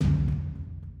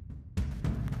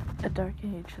A dark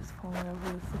age has fallen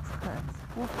over the six clans.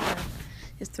 Wolf Clan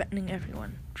is threatening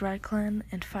everyone. Dry Clan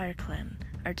and Fire Clan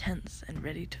are tense and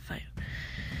ready to fight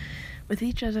with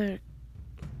each other.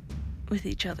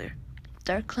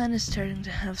 Dark Clan is starting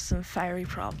to have some fiery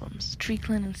problems. Tree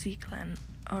Clan and Sea Clan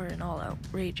are in all-out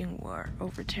raging war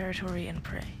over territory and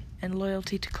prey, and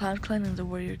loyalty to Cloud Clan and the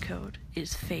Warrior Code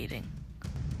is fading.